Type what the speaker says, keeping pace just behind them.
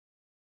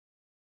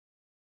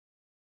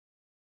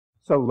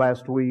So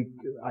last week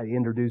I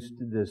introduced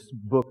this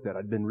book that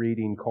I'd been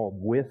reading called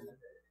With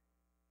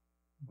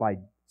by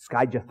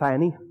Skye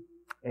Jethani.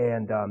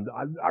 And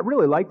I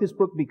really like this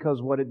book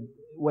because what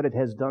it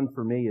has done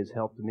for me is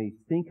helped me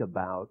think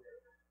about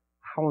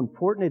how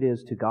important it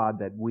is to God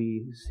that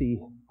we see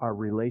our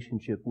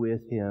relationship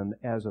with Him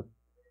as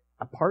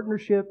a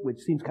partnership, which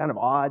seems kind of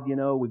odd, you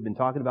know. We've been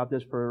talking about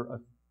this for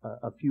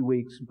a few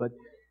weeks, but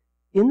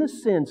in the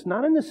sense,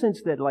 not in the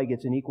sense that like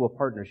it's an equal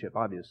partnership,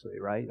 obviously,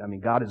 right? I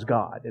mean, God is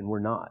God and we're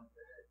not.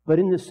 But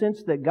in the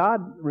sense that God,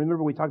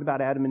 remember we talked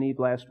about Adam and Eve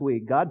last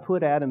week, God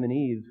put Adam and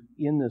Eve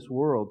in this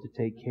world to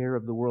take care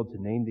of the world,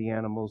 to name the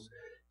animals,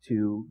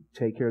 to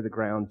take care of the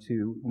ground,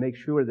 to make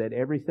sure that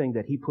everything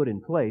that He put in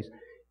place,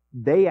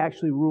 they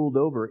actually ruled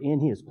over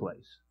in His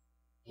place.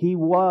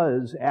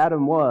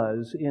 Adam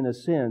was, in a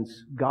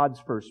sense, God's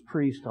first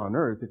priest on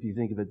earth, if you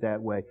think of it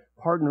that way,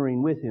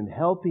 partnering with Him,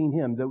 helping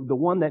Him, the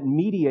one that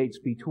mediates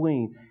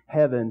between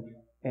heaven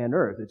and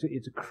earth.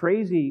 It's a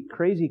crazy,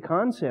 crazy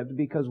concept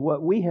because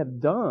what we have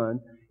done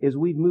is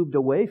we've moved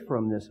away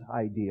from this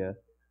idea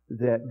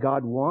that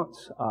God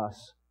wants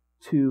us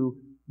to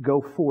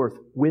go forth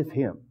with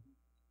Him.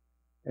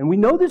 And we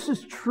know this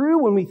is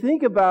true when we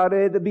think about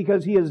it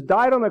because He has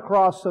died on the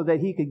cross so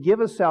that He could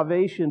give us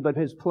salvation, but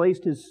has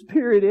placed His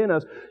Spirit in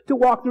us to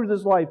walk through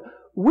this life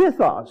with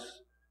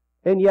us.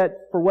 And yet,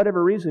 for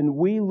whatever reason,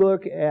 we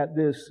look at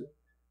this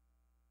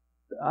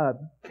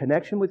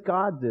connection with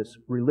God, this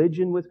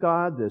religion with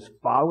God, this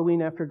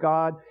following after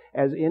God,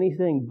 as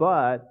anything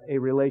but a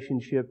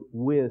relationship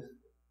with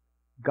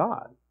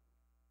God.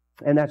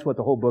 And that's what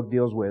the whole book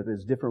deals with,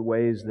 is different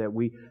ways that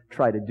we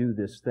try to do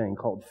this thing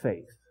called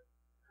faith.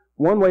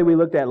 One way we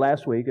looked at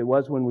last week, it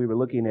was when we were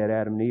looking at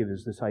Adam and Eve,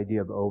 is this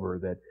idea of over,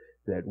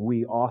 that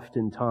we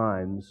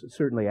oftentimes,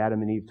 certainly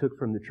Adam and Eve took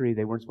from the tree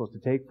they weren't supposed to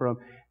take from,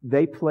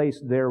 they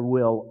placed their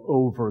will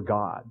over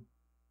God.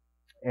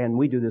 And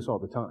we do this all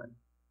the time.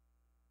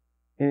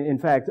 In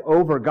fact,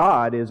 over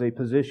God is a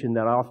position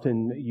that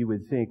often you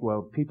would think,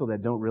 well, people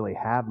that don't really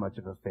have much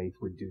of a faith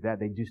would do that.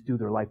 They just do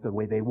their life the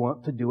way they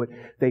want to do it.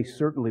 They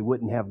certainly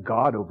wouldn't have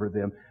God over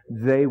them.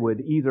 They would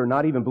either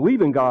not even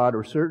believe in God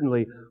or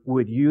certainly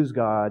would use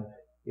God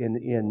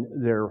in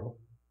their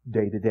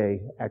day-to-day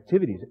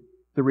activities.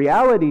 The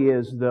reality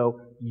is,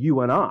 though,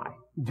 you and I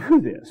do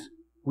this.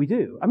 We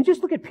do. I mean,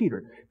 just look at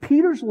Peter.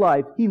 Peter's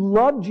life, he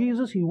loved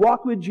Jesus. He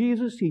walked with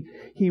Jesus.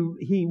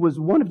 He was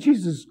one of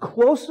Jesus'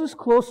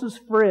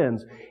 closest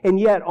friends. And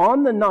yet,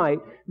 on the night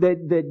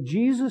that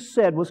Jesus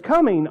said was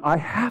coming, I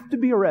have to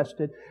be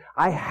arrested.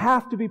 I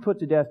have to be put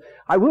to death.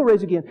 I will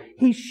rise again.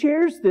 He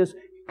shares this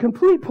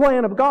complete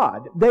plan of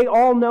God. They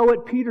all know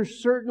it. Peter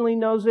certainly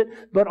knows it.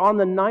 But on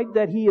the night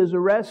that he is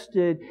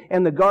arrested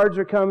and the guards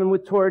are coming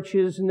with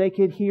torches and they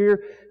could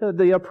hear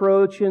the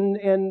approach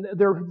and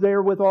they're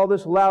there with all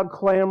this loud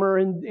clamor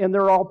and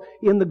they're all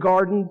in the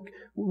garden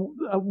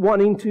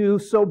wanting to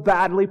so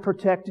badly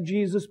protect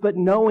Jesus. But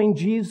knowing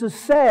Jesus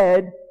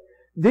said,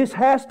 this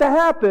has to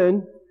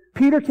happen,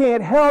 Peter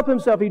can't help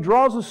himself. He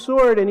draws a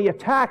sword and he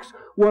attacks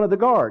one of the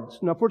guards.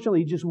 Now,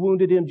 fortunately, he just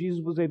wounded him. Jesus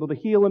was able to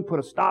heal him, put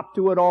a stop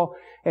to it all,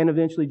 and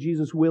eventually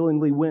Jesus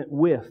willingly went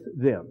with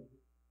them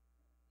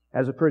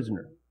as a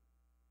prisoner.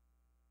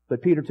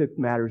 But Peter took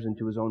matters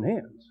into his own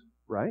hands,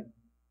 right?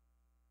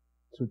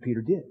 That's what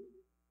Peter did.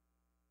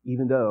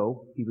 Even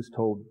though he was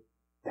told,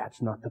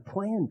 that's not the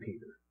plan,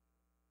 Peter.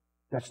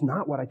 That's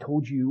not what I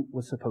told you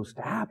was supposed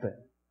to happen.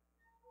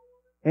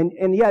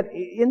 And yet,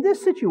 in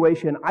this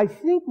situation, I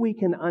think we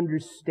can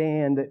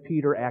understand that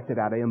Peter acted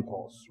out of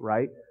impulse,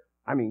 right?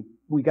 I mean,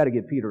 we got to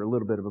give Peter a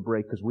little bit of a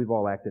break because we've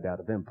all acted out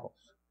of impulse.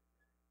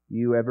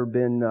 You've ever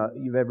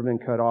been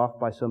cut off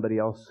by somebody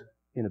else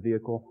in a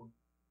vehicle?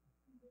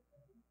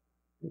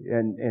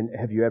 And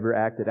have you ever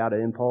acted out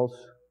of impulse?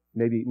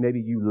 Maybe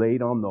you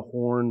laid on the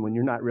horn when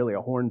you're not really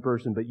a horn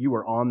person, but you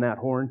were on that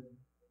horn.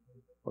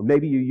 Or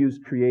maybe you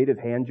used creative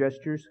hand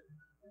gestures,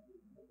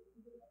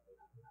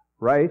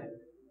 right?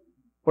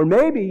 Or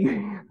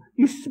maybe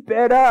you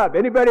sped up.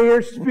 Anybody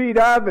here speed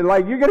up and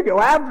like, you're going to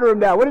go after him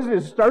now. What is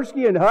this,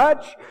 Starsky and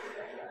Hutch?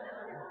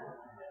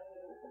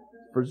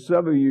 For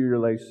some of you, you're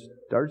like,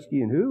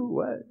 Starsky and who?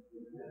 What?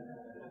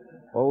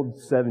 Old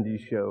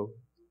 70s show.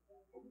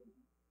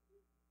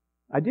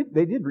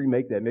 They did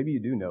remake that. Maybe you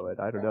do know it.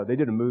 I don't know. They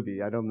did a movie.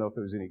 I don't know if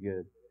it was any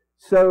good.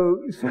 So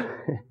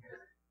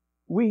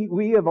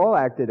we have all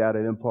acted out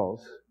of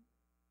impulse.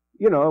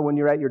 You know, when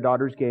you're at your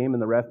daughter's game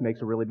and the ref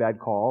makes a really bad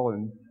call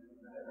and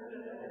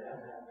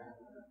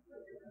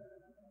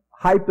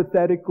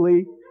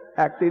hypothetically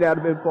acting out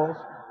of impulse.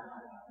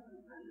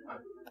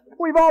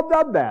 We've all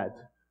done that.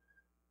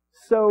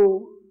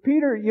 So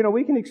Peter, you know,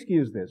 we can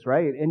excuse this,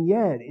 right? And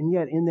yet,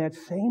 in that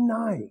same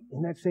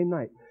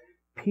night,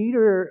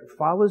 Peter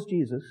follows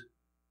Jesus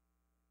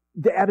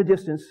at a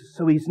distance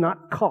so he's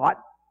not caught.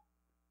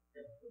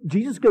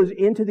 Jesus goes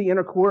into the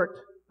inner court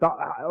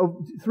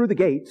through the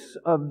gates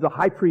of the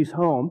high priest's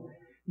home.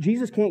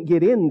 Jesus can't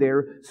get in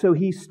there, so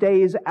he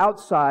stays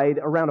outside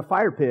around a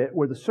fire pit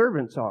where the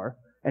servants are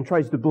and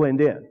tries to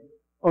blend in.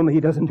 Only he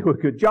doesn't do a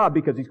good job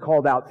because he's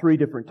called out 3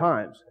 different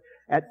times.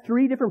 At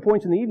 3 different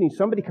points in the evening,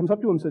 somebody comes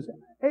up to him and says,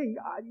 hey,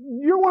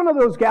 you're one of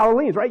those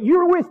Galileans, right?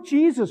 You're with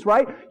Jesus,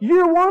 right?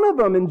 You're one of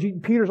them.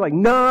 And Peter's like,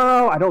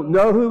 no, I don't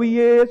know who he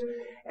is.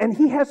 And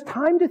he has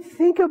time to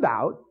think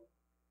about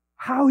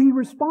how he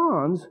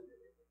responds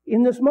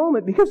in this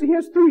moment because he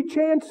has 3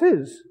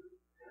 chances.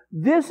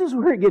 This is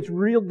where it gets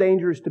real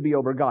dangerous to be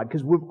over God,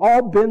 because we've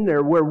all been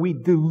there where we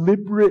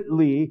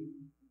deliberately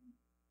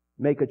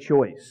make a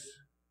choice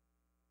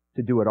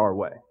to do it our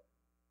way.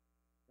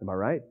 Am I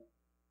right?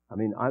 I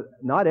mean,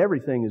 not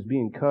everything is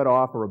being cut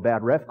off or a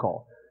bad ref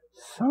call.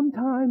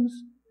 Sometimes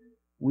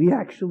we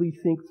actually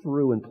think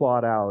through and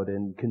plot out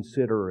and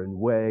consider and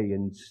weigh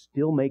and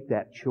still make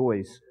that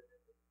choice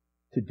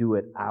to do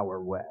it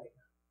our way.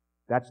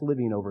 That's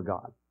living over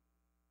God.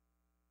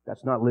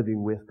 That's not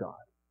living with God.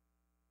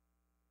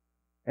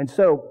 And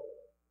so,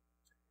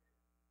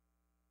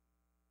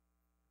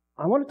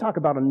 I want to talk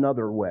about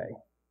another way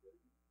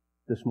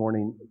this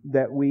morning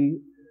that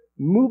we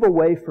move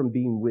away from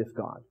being with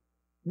God.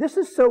 This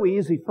is so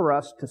easy for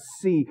us to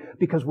see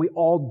because we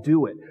all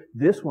do it.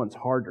 This one's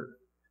harder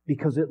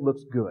because it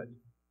looks good.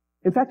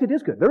 In fact, it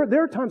is good.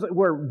 There are times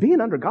where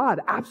being under God,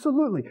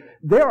 absolutely,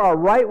 there are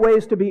right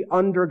ways to be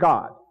under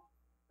God.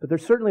 But there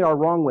certainly are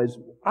wrong ways.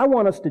 I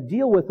want us to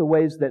deal with the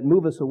ways that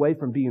move us away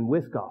from being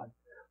with God.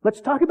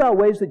 Let's talk about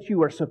ways that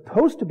you are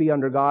supposed to be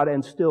under God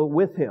and still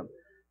with Him.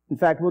 In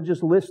fact, we'll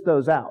just list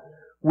those out.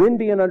 When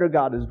being under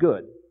God is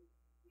good,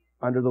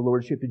 under the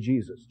lordship of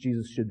Jesus.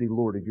 Jesus should be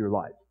Lord of your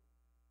life.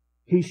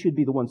 He should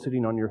be the one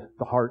sitting on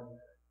the heart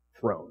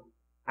throne.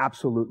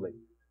 Absolutely.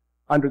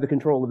 Under the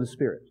control of the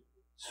Spirit.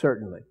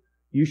 Certainly.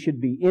 You should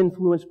be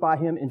influenced by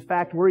Him. In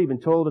fact, we're even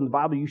told in the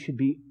Bible you should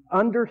be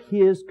under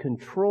His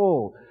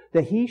control.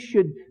 That He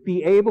should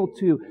be able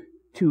to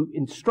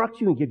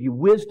instruct you and give you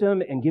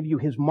wisdom and give you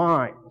His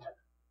mind.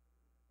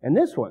 And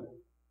this one,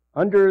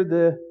 under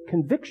the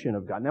conviction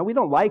of God. Now, we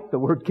don't like the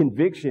word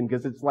conviction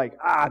because it's like,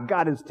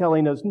 God is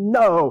telling us,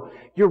 no,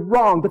 you're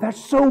wrong. But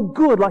that's so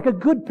good, like a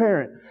good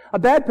parent. A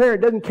bad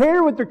parent doesn't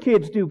care what their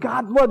kids do.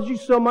 God loves you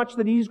so much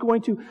that He's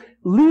going to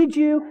lead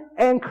you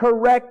and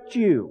correct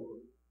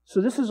you.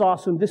 So this is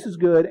awesome. This is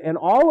good. And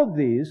all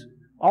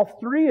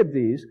 3 of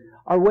these,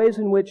 are ways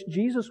in which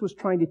Jesus was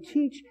trying to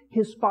teach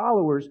His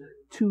followers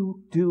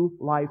to do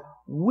life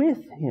with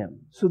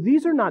Him. So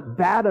these are not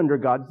bad under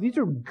God. These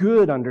are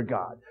good under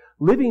God.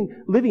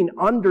 Living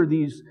under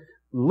these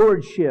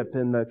lordship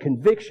and the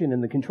conviction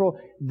and the control.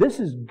 This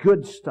is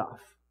good stuff.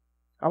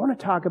 I want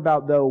to talk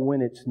about, though,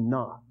 when it's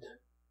not.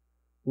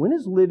 When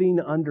is living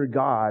under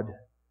God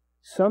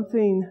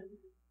something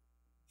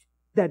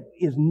that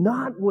is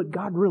not what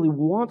God really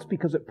wants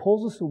because it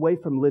pulls us away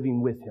from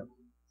living with Him?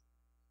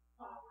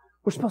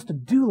 We're supposed to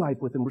do life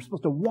with Him. We're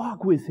supposed to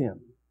walk with Him.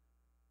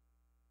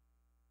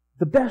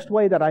 The best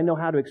way that I know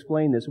how to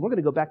explain this, and we're going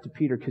to go back to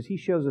Peter because he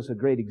shows us a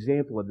great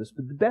example of this,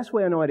 but the best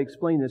way I know how to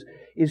explain this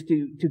is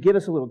to give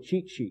us a little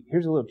cheat sheet.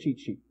 Here's a little cheat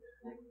sheet.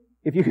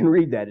 If you can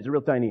read that, it's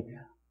real tiny.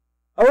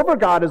 Over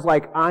God is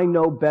like, I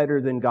know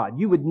better than God.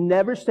 You would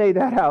never say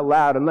that out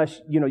loud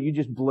unless, you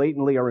just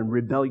blatantly are in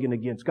rebellion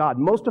against God.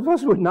 Most of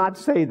us would not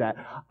say that.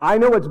 I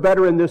know what's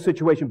better in this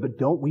situation, but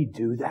don't we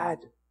do that?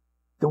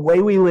 The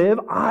way we live,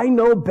 I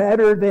know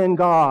better than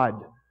God.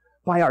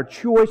 By our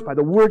choice, by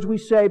the words we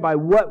say, by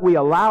what we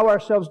allow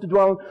ourselves to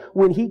dwell in.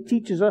 When He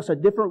teaches us a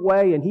different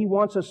way and He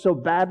wants us so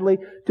badly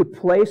to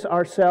place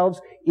ourselves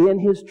in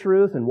His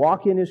truth and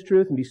walk in His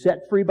truth and be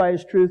set free by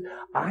His truth,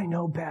 I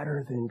know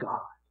better than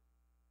God.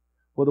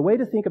 Well, the way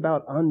to think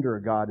about under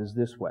God is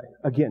this way.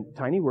 Again,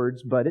 tiny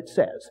words, but it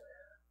says,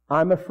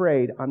 I'm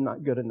afraid I'm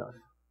not good enough.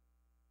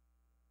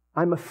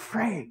 I'm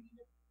afraid.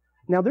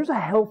 Now, there's a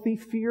healthy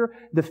fear.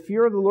 The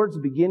fear of the Lord is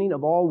the beginning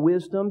of all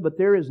wisdom, but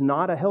there is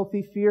not a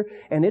healthy fear,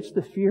 and it's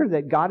the fear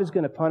that God is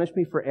going to punish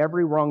me for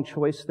every wrong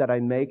choice that I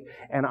make,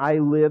 and I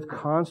live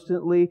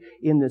constantly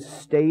in this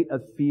state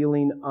of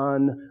feeling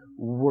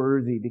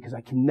unworthy because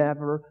I can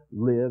never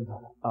live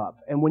up.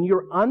 And when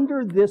you're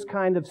under this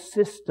kind of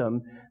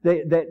system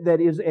that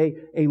is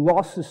a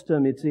law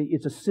system,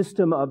 it's a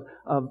system of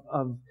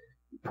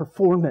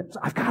performance.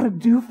 I've got to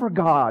do for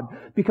God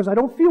because I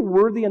don't feel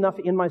worthy enough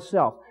in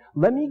myself.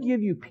 Let me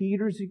give you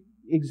Peter's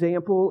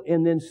example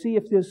and then see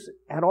if this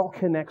at all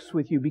connects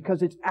with you,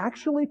 because it's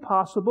actually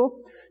possible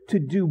to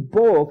do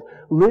both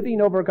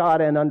living over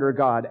God and under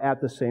God at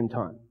the same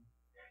time.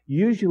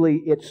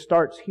 Usually it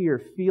starts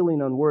here,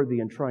 feeling unworthy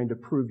and trying to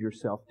prove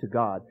yourself to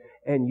God,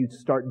 and you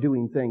start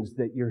doing things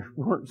that you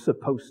weren't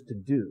supposed to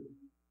do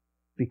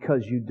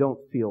because you don't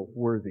feel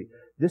worthy.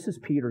 This is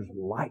Peter's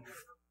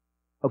life.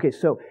 Okay,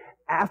 so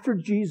after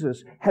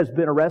Jesus has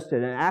been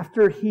arrested and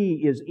after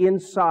He is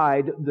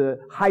inside the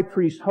high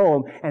priest's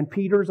home and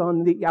Peter's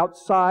on the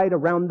outside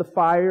around the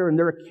fire and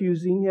they're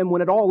accusing him,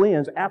 when it all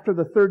ends, after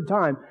the 3rd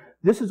time,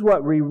 this is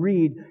what we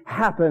read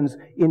happens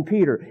in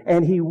Peter.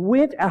 And he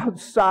went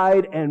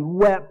outside and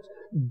wept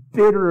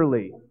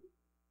bitterly.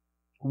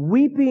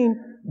 Weeping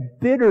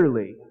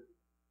bitterly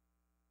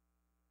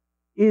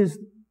is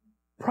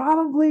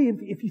probably,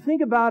 if you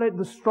think about it,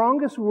 the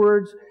strongest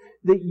words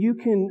that you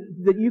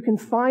can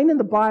find in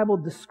the Bible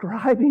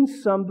describing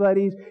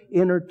somebody's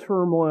inner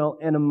turmoil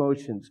and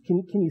emotions.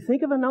 Can you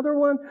think of another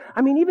one?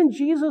 I mean, even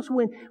Jesus,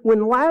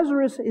 when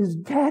Lazarus is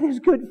dead, his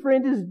good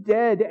friend is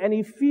dead, and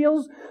he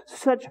feels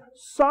such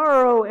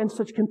sorrow and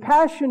such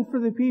compassion for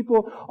the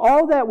people,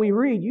 all that we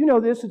read, you know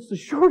this, it's the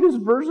shortest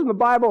verse in the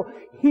Bible,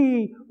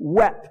 he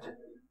wept.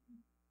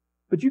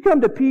 But you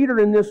come to Peter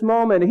in this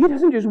moment, and he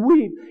doesn't just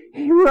weep.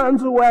 He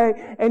runs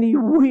away, and he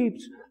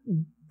weeps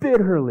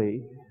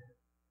bitterly.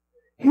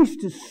 He's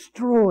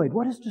destroyed.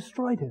 What has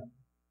destroyed him?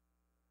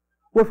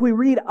 Well, if we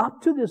read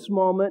up to this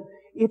moment,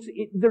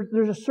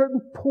 there's a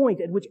certain point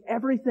at which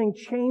everything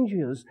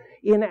changes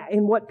in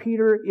what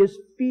Peter is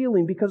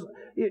feeling. Because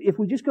if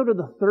we just go to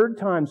the third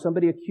time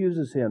somebody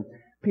accuses him,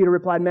 Peter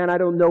replied, "Man, I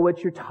don't know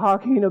what you're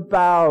talking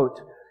about."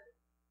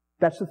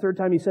 That's the third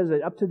time he says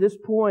it. Up to this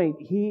point,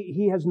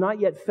 he has not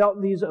yet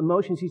felt these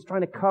emotions. He's trying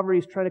to cover,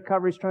 he's trying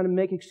to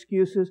make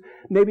excuses.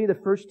 Maybe the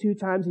first two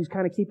times he's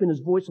kind of keeping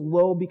his voice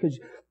low because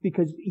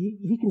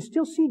he can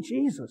still see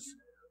Jesus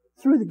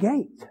through the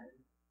gate.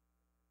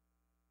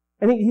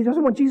 And he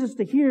doesn't want Jesus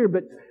to hear,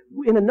 but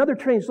in another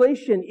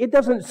translation, it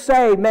doesn't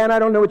say, "Man, I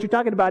don't know what you're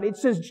talking about." It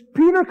says,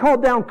 Peter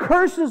called down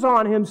curses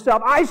on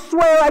himself. "I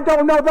swear I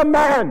don't know the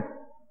man."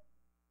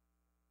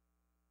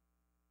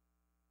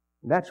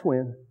 And that's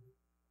when,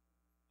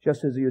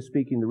 just as he was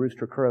speaking, the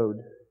rooster crowed.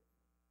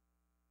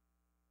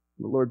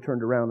 The Lord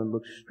turned around and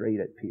looked straight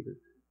at Peter.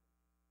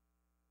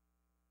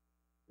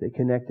 They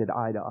connected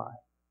eye to eye.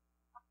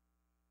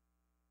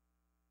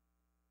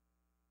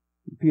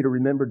 Peter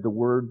remembered the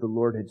word the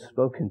Lord had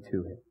spoken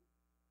to him.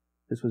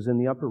 This was in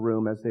the upper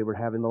room as they were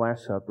having the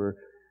Last Supper.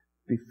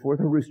 "Before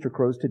the rooster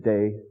crows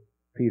today,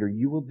 Peter,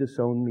 you will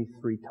disown me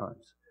 3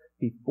 times.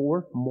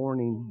 Before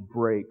morning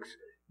breaks,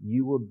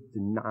 you will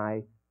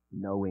deny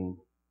knowing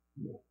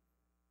me."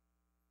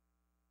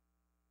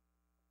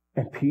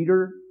 And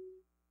Peter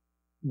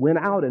went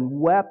out and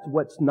wept.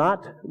 What's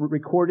not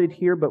recorded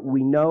here, but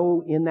we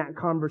know in that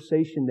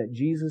conversation that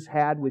Jesus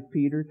had with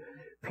Peter,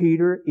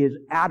 Peter is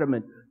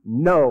adamant,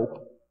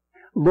 "No,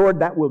 Lord,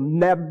 that will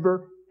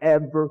never,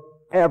 ever,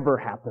 ever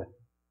happen.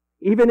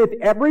 Even if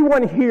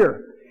everyone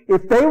here,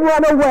 if they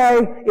run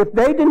away, if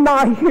they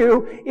deny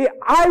you,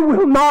 I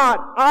will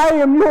not. I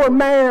am your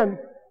man."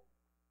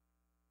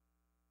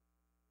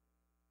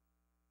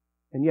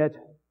 And yet,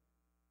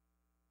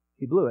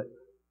 he blew it.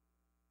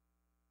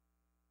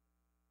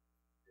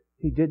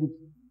 He didn't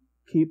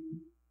keep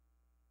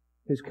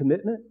his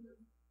commitment.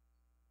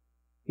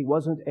 He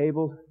wasn't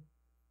able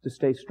to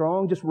stay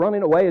strong. Just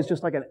running away is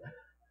just like an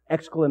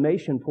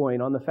exclamation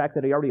point on the fact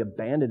that he already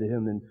abandoned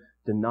him and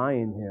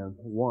denying him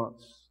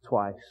once,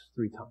 twice,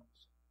 3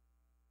 times.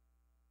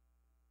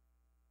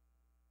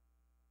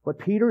 What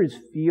Peter is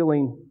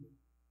feeling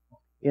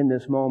in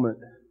this moment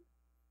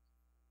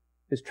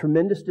is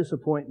tremendous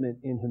disappointment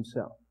in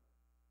himself.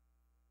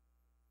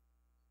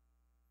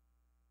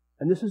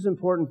 And this is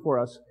important for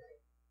us.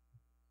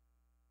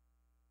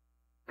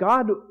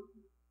 God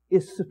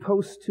is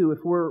supposed to,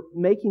 if we're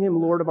making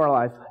Him Lord of our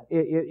life,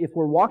 if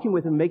we're walking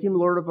with Him, making Him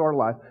Lord of our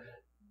life,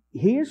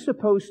 He is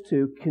supposed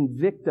to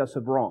convict us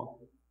of wrong.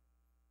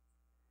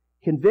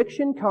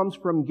 Conviction comes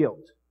from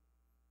guilt.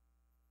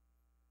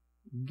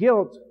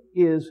 Guilt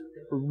is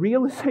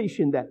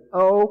realization that,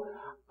 oh,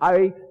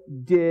 I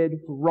did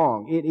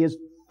wrong. It is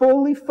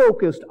fully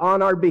focused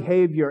on our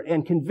behavior,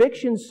 and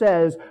conviction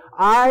says,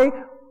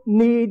 I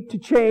need to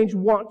change,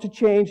 want to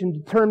change, and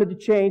determined to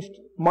change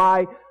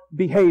my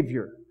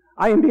behavior.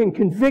 I am being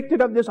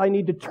convicted of this. I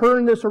need to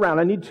turn this around.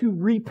 I need to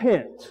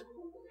repent.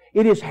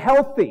 It is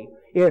healthy.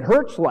 It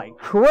hurts like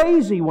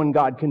crazy when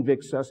God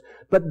convicts us,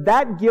 but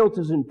that guilt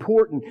is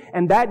important,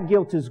 and that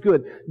guilt is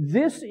good.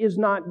 This is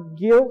not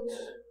guilt.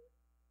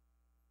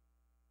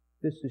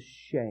 This is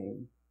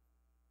shame.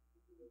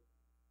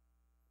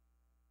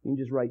 You can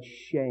just write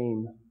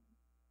shame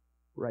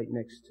right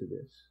next to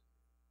this.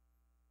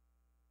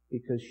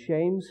 Because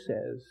shame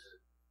says,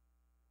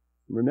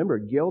 remember,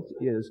 guilt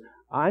is,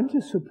 I'm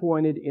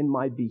disappointed in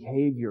my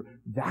behavior.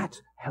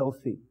 That's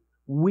healthy.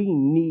 We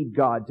need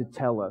God to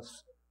tell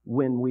us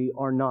when we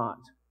are not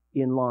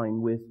in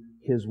line with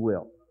His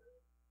will.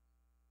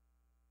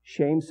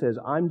 Shame says,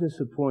 I'm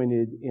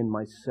disappointed in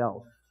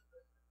myself.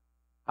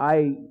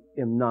 I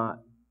am not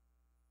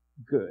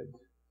good.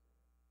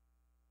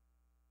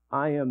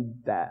 I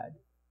am bad.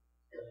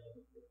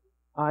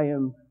 I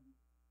am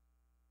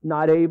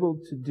not able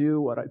to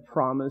do what I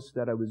promised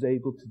that I was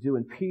able to do.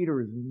 And Peter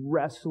is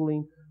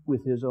wrestling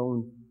with his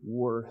own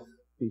worth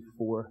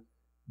before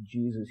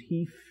Jesus.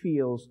 He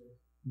feels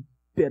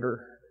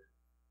bitter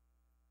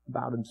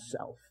about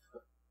himself.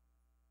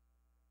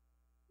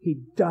 He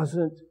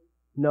doesn't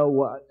know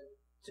what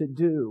to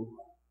do.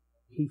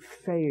 He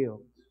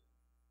failed.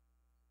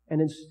 And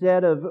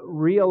instead of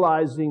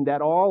realizing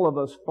that all of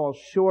us fall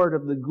short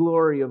of the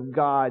glory of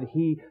God,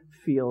 he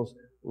feels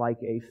like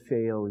a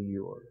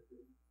failure,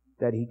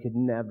 that he could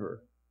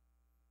never,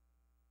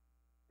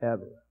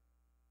 ever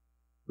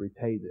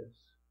repay this.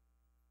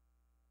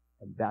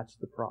 And that's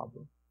the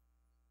problem.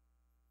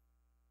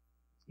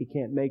 He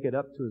can't make it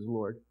up to his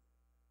Lord.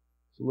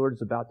 The Lord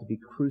is about to be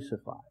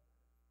crucified.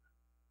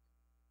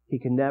 He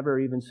can never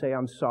even say,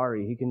 I'm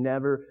sorry. He can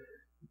never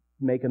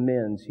make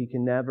amends. He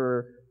can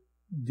never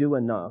do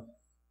enough.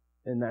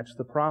 And that's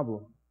the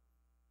problem.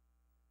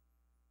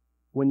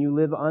 When you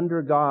live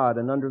under God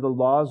and under the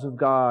laws of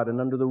God and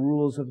under the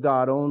rules of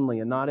God only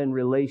and not in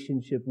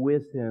relationship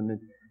with Him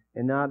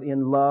and not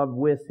in love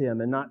with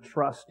Him and not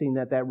trusting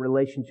that that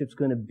relationship's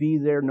going to be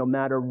there no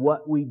matter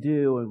what we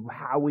do and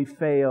how we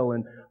fail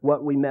and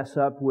what we mess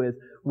up with,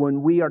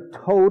 when we are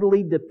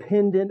totally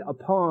dependent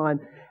upon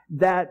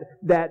that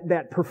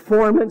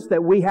performance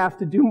that we have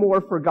to do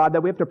more for God,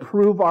 that we have to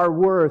prove our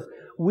worth,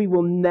 we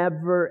will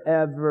never,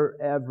 ever,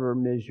 ever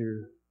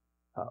measure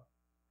up.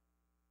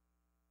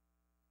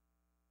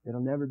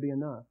 It'll never be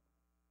enough.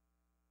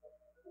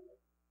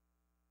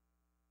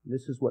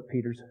 This is what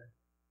Peter's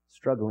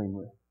struggling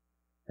with.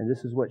 And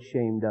this is what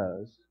shame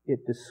does. It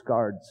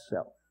discards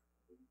self.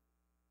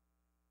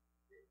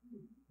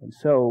 And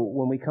so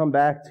when we come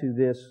back to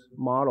this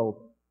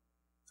model,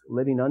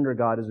 living under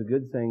God is a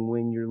good thing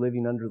when you're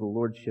living under the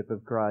lordship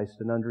of Christ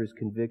and under His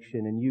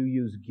conviction, and you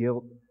use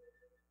guilt,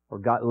 or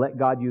let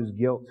God use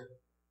guilt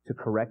to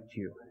correct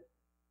you.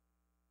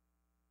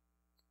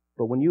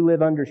 But when you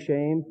live under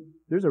shame,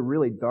 there's a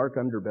really dark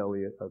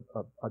underbelly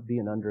of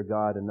being under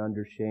God and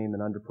under shame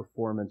and under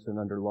performance and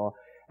under law.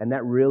 And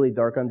that really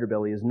dark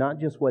underbelly is not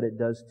just what it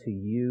does to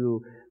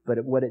you, but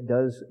what it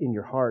does in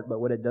your heart, but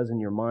what it does in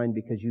your mind,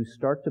 because you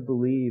start to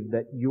believe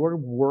that your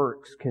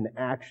works can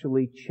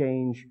actually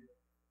change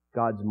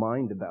God's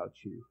mind about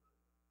you.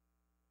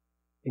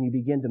 And you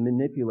begin to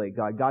manipulate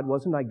God. God,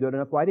 wasn't I good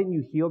enough? Why didn't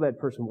you heal that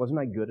person? Wasn't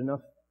I good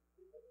enough?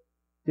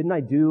 Didn't I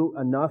do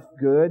enough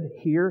good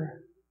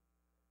here?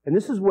 And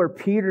this is where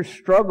Peter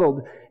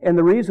struggled, and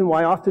the reason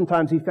why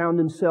oftentimes he found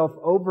himself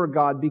over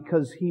God,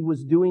 because he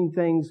was doing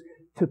things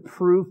to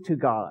prove to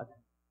God.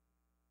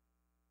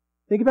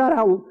 Think about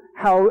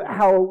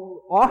how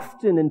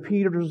often in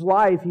Peter's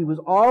life he was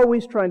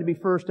always trying to be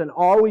first and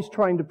always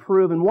trying to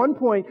prove. And one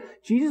point,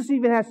 Jesus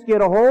even has to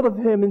get a hold of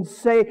him and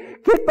say,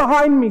 "Get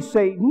behind me,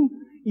 Satan.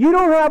 You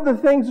don't have the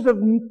things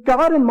of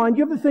God in mind.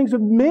 You have the things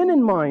of men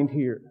in mind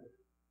here."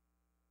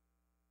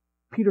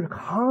 Peter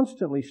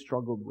constantly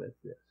struggled with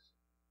this.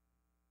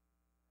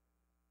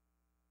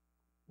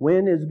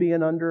 When is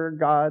being under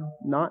God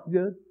not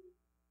good?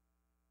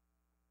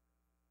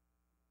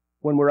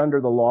 When we're under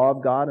the law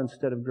of God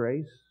instead of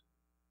grace?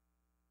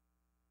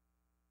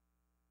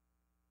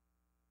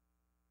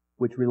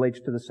 Which relates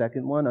to the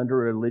second one,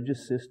 under a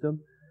religious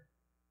system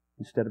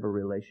instead of a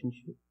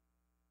relationship.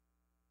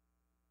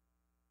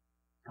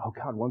 Oh,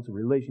 God wants a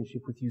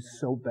relationship with you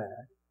so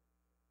bad.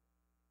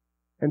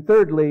 And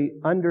thirdly,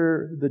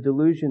 under the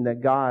delusion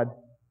that God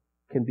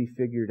can be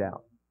figured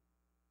out.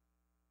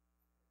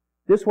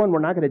 This one we're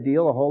not going to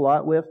deal a whole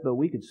lot with, but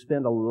we could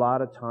spend a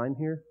lot of time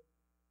here.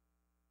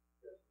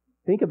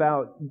 Think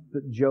about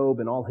Job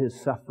and all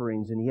his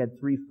sufferings, and he had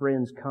 3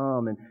 friends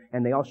come,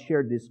 and they all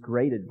shared this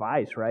great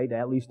advice, right?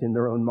 At least in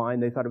their own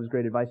mind, they thought it was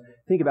great advice.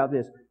 Think about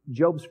this.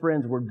 Job's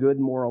friends were good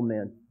moral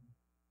men.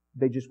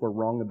 They just were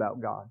wrong about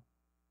God.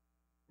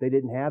 They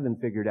didn't have Him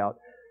figured out,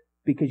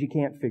 because you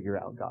can't figure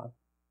out God.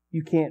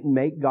 You can't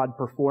make God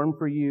perform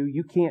for you.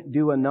 You can't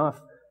do enough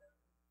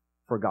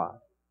for God.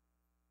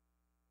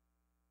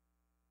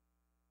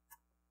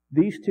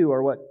 These two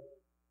are what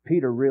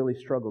Peter really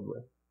struggled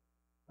with,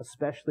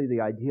 especially the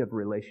idea of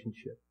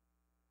relationship.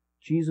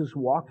 Jesus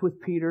walked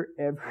with Peter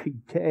every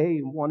day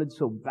and wanted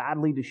so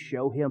badly to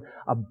show him,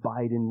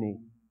 abide in me,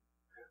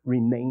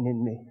 remain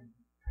in me,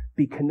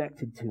 be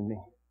connected to me.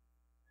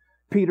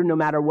 Peter, no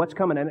matter what's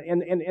coming,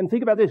 and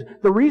think about this,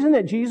 the reason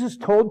that Jesus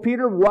told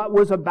Peter what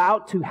was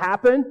about to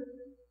happen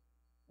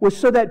was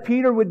so that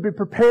Peter would be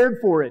prepared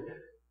for it.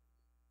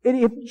 And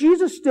if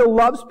Jesus still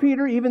loves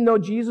Peter, even though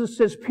Jesus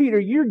says, Peter,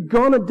 you're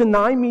going to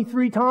deny me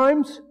 3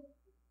 times,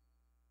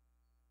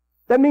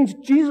 that means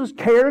Jesus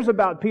cares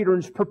about Peter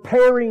and is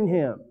preparing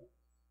him.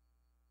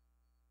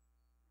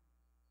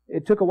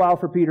 It took a while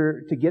for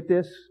Peter to get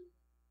this,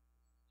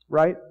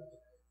 right?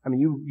 I mean,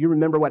 you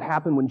remember what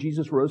happened when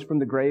Jesus rose from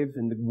the grave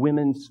and the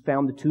women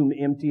found the tomb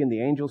empty and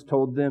the angels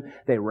told them.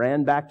 They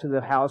ran back to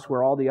the house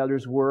where all the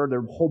others were. There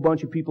were a whole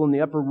bunch of people in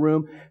the upper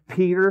room.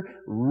 Peter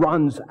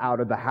runs out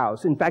of the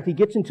house. In fact, he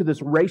gets into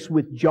this race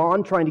with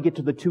John trying to get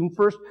to the tomb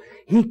first.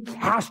 He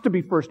has to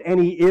be first, and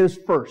he is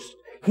first.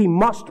 He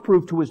must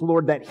prove to his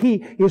Lord that he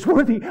is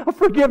worthy of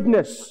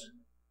forgiveness.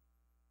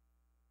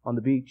 On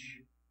the beach,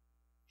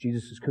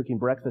 Jesus is cooking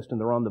breakfast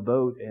and they're on the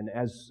boat, and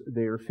as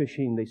they're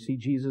fishing, they see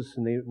Jesus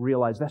and they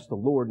realize that's the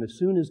Lord. And as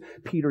soon as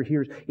Peter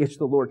hears it's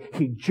the Lord,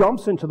 he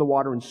jumps into the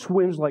water and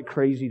swims like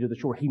crazy to the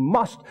shore. He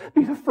must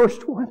be the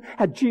first one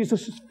at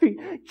Jesus' feet.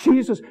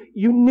 Jesus,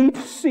 you need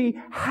to see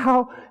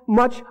how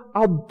much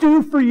I'll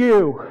do for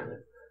you.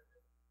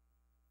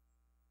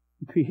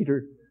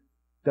 Peter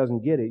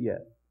doesn't get it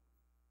yet.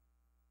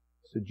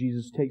 So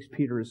Jesus takes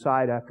Peter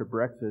aside after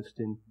breakfast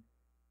and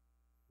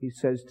he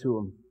says to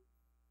him,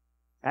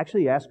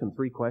 actually, he asks him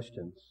 3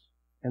 questions.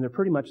 And they're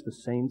pretty much the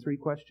same 3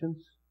 questions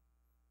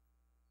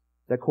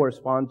that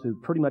correspond to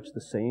pretty much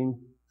the same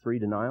 3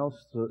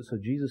 denials. So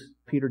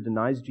Peter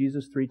denies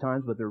Jesus 3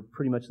 times, but they're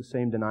pretty much the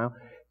same denial.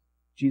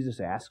 Jesus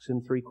asks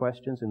him 3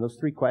 questions, and those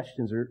 3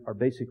 questions are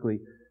basically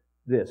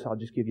this. I'll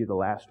just give you the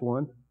last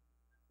one.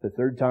 The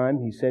 3rd time,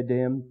 he said to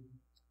him,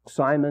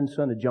 Simon,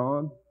 son of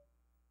John,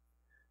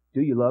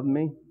 do you love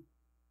me?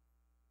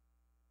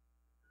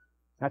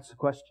 That's the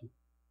question.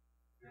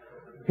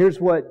 Here's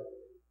what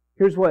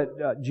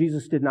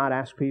Jesus did not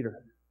ask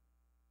Peter.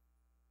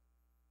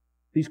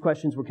 These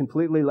questions were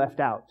completely left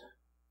out.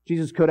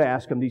 Jesus could have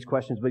asked him these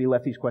questions, but he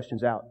left these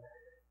questions out.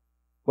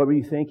 What were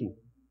you thinking?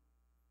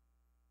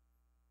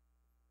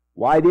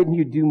 Why didn't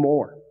you do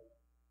more?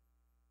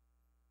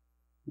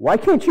 Why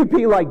can't you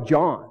be like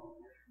John?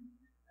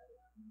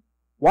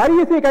 Why do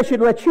you think I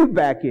should let you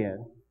back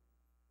in?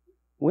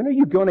 When are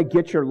you going to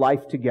get your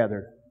life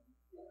together?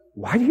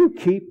 Why do you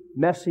keep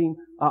messing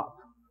up?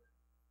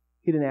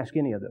 He didn't ask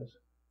any of those.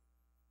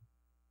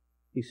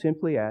 He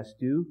simply asked,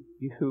 do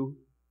you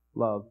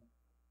love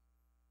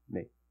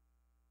me?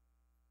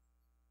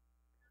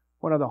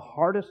 One of the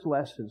hardest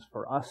lessons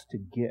for us to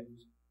get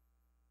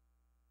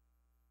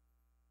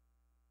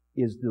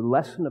is the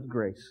lesson of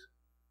grace.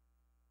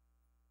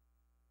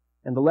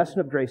 And the lesson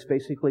of grace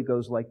basically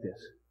goes like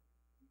this.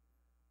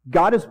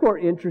 God is more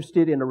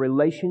interested in a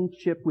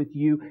relationship with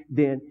you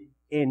than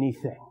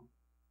anything.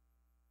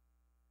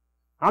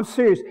 I'm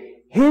serious.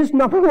 His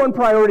number one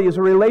priority is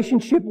a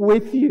relationship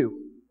with you.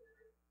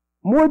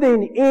 More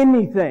than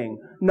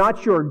anything.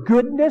 Not your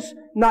goodness,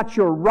 not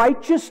your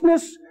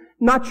righteousness,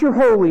 not your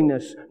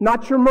holiness,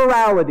 not your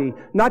morality,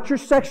 not your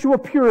sexual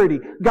purity.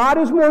 God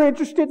is more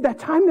interested that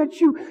time that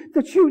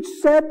you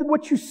said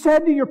what you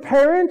said to your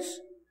parents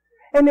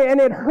and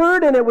it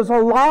hurt and it was a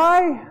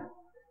lie.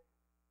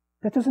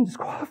 That doesn't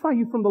disqualify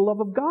you from the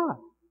love of God.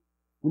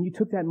 When you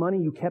took that money,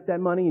 you kept that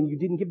money, and you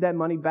didn't give that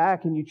money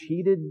back, and you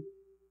cheated,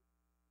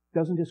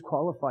 doesn't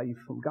disqualify you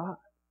from God.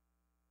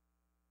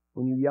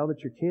 When you yelled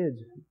at your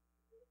kids,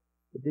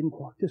 it didn't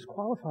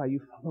disqualify you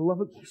from the love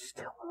of God. He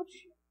still loves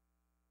you.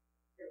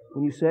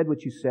 When you said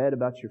what you said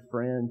about your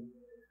friend,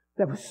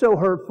 that was so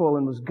hurtful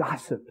and was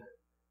gossip.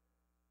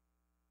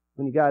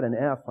 When you got an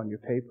F on your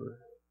paper.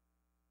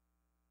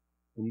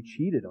 When you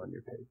cheated on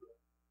your paper.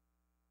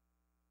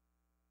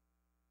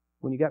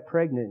 When you got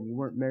pregnant and you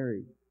weren't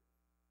married.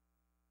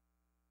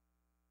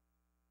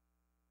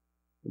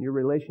 When your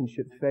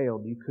relationship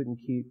failed, you couldn't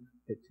keep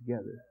it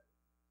together.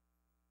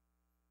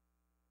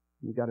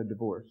 You got a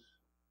divorce.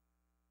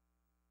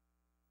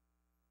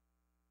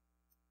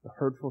 The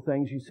hurtful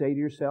things you say to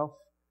yourself,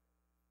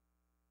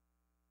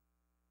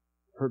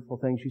 hurtful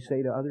things you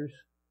say to others,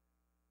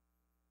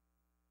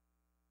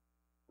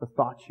 the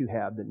thoughts you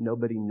have that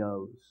nobody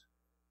knows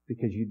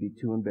because you'd be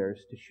too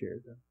embarrassed to share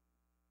them.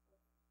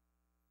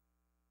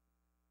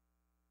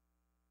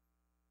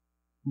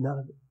 None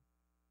of it.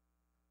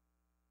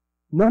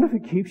 None of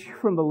it keeps you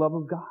from the love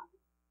of God.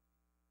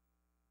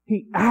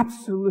 He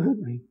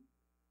absolutely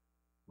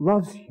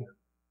loves you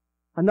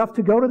enough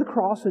to go to the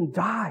cross and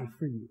die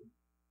for you.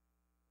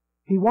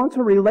 He wants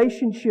a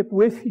relationship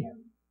with you.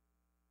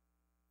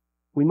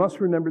 We must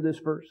remember this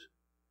verse.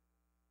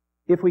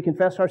 If we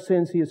confess our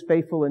sins, He is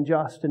faithful and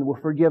just and will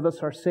forgive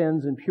us our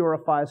sins and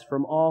purify us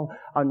from all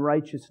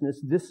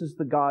unrighteousness. This is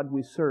the God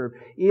we serve.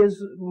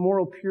 Is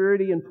moral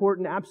purity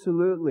important?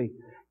 Absolutely.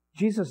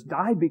 Jesus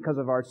died because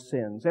of our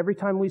sins. Every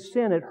time we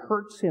sin, it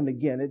hurts Him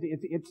again.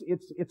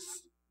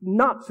 It's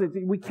nuts.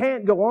 We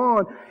can't go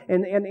on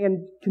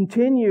and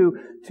continue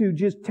to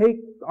just take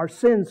our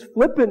sins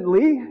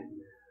flippantly.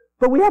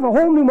 But we have a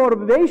whole new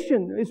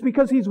motivation. It's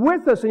because He's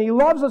with us and He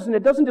loves us and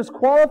it doesn't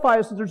disqualify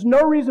us. There's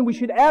no reason we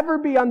should ever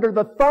be under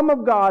the thumb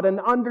of God and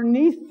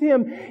underneath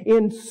Him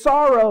in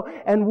sorrow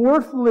and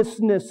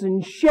worthlessness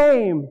and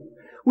shame.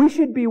 We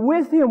should be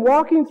with Him,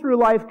 walking through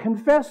life,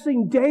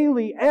 confessing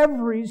daily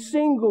every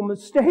single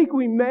mistake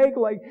we make,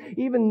 like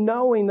even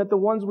knowing that the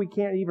ones we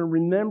can't even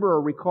remember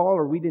or recall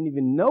or we didn't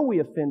even know we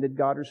offended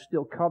God are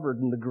still covered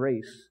in the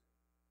grace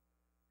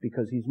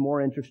because He's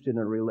more interested in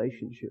a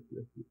relationship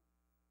with you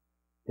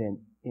than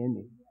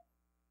anything.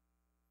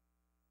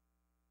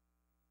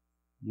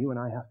 You and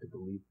I have to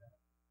believe that.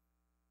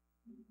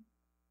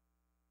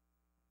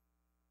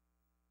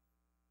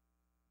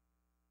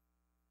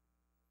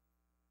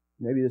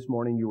 Maybe this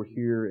morning you were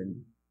here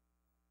and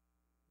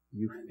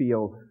you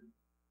feel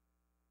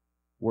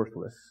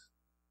worthless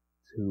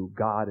to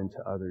God and to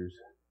others.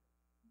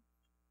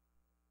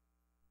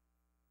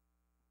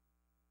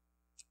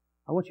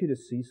 I want you to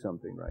see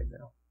something right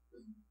now.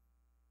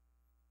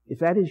 If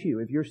that is you,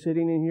 if you're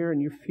sitting in here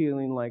and you're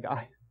feeling like,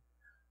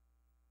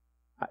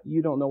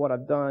 you don't know what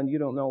I've done, you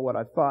don't know what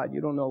I've thought, you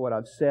don't know what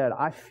I've said,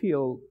 I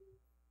feel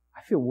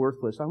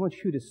worthless. I want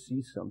you to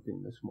see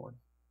something this morning.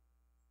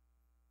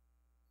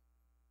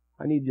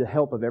 I need the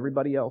help of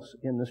everybody else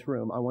in this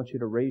room. I want you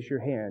to raise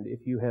your hand if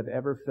you have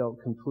ever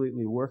felt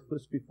completely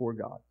worthless before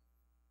God.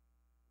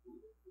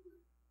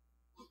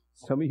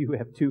 Some of you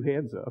have 2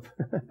 hands up.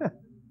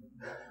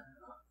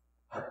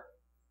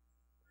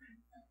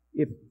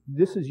 If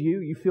this is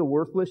you, you feel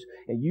worthless,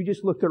 and you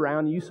just looked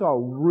around and you saw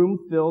a room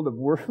filled of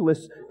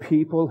worthless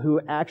people who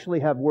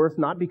actually have worth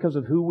not because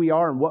of who we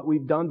are and what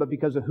we've done, but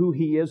because of who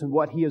He is and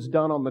what He has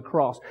done on the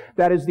cross.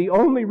 That is the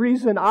only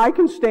reason I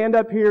can stand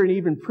up here and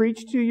even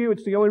preach to you.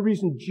 It's the only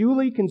reason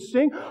Julie can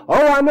sing.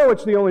 Oh, I know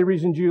it's the only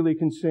reason Julie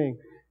can sing.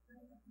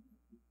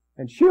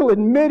 And she'll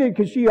admit it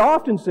because she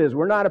often says,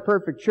 we're not a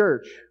perfect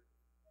church.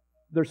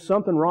 There's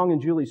something wrong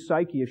in Julie's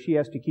psyche if she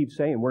has to keep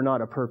saying, we're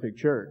not a perfect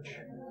church.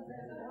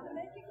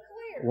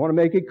 I want to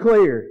make it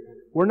clear.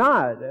 We're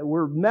not.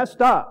 We're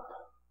messed up.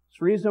 It's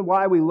the reason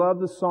why we love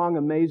the song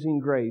Amazing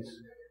Grace,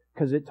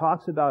 because it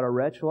talks about a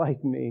wretch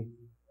like me,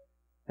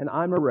 and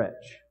I'm a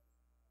wretch.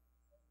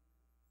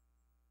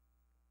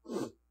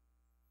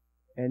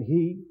 And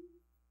He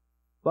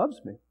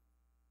loves me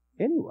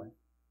anyway.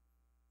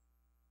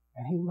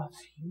 And He loves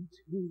you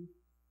too.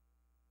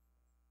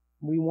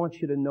 We want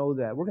you to know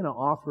that. We're going to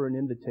offer an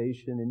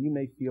invitation, and you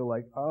may feel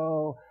like,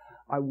 oh,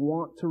 I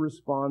want to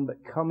respond,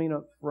 but coming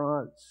up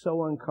front,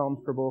 so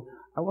uncomfortable.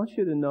 I want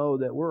you to know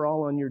that we're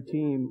all on your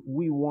team.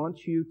 We want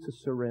you to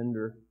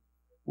surrender.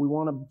 We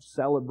want to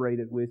celebrate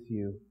it with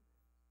you.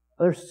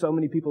 There's so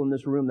many people in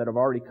this room that have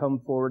already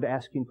come forward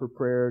asking for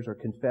prayers or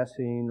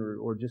confessing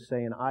or just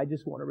saying, I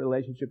just want a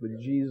relationship with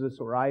Jesus,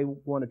 or I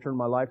want to turn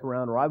my life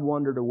around, or I've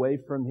wandered away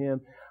from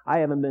Him. I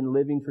haven't been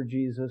living for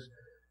Jesus.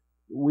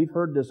 We've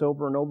heard this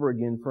over and over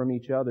again from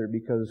each other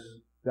because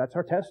that's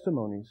our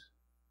testimonies.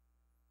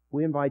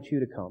 We invite you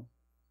to come.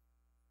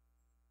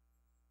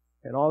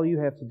 And all you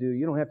have to do,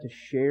 you don't have to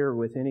share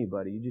with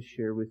anybody. You just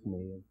share with me.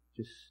 And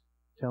just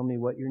tell me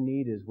what your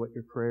need is, what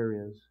your prayer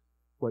is,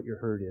 what your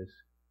hurt is.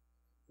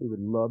 We would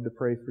love to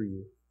pray for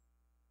you.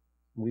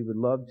 We would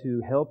love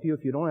to help you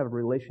if you don't have a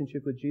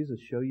relationship with Jesus,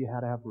 show you how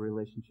to have a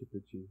relationship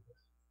with Jesus.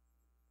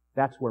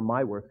 That's where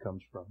my worth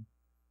comes from.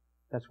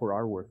 That's where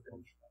our worth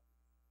comes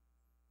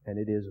from. And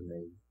it is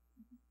amazing.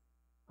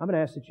 I'm going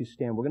to ask that you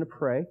stand. We're going to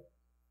pray.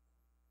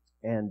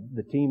 And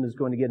the team is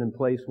going to get in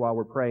place while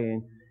we're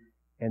praying,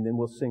 and then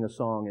we'll sing a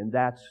song. And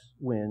that's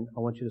when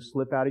I want you to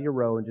slip out of your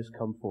row and just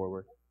come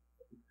forward.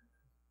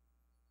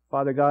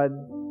 Father God,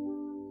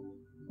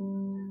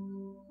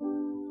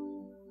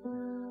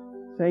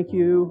 thank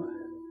you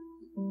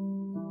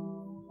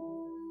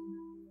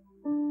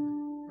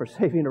for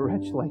saving a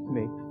wretch like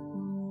me.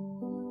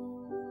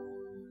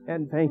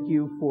 And thank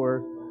you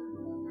for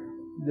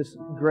this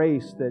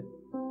grace that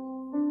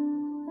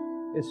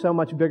is so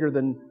much bigger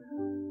than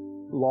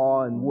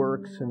law and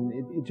works, and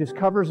it just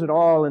covers it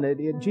all.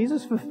 And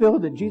Jesus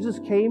fulfilled it. Jesus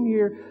came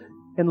here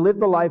and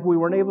lived the life we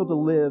weren't able to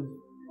live,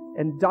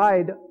 and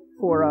died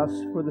for us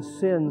for the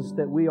sins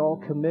that we all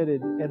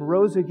committed, and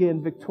rose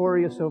again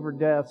victorious over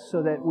death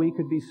so that we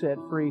could be set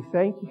free.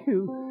 Thank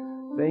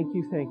you, thank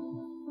you, thank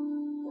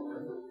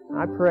you.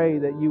 I pray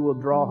that you will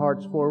draw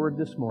hearts forward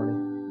this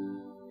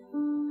morning,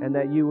 and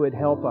that you would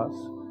help us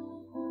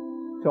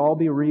to all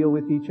be real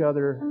with each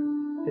other,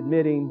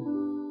 admitting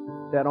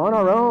that on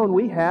our own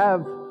we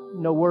have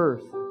no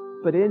worth.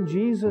 But in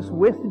Jesus,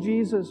 with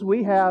Jesus,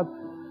 we have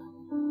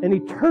an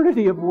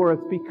eternity of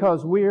worth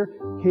because we're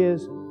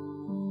His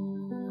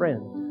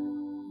friend.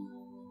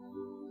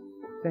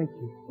 Thank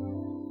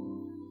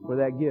you for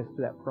that gift,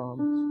 that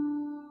promise.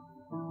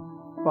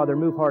 Father,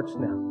 move hearts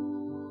now.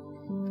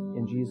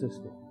 In Jesus'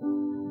 name.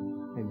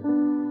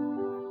 Amen.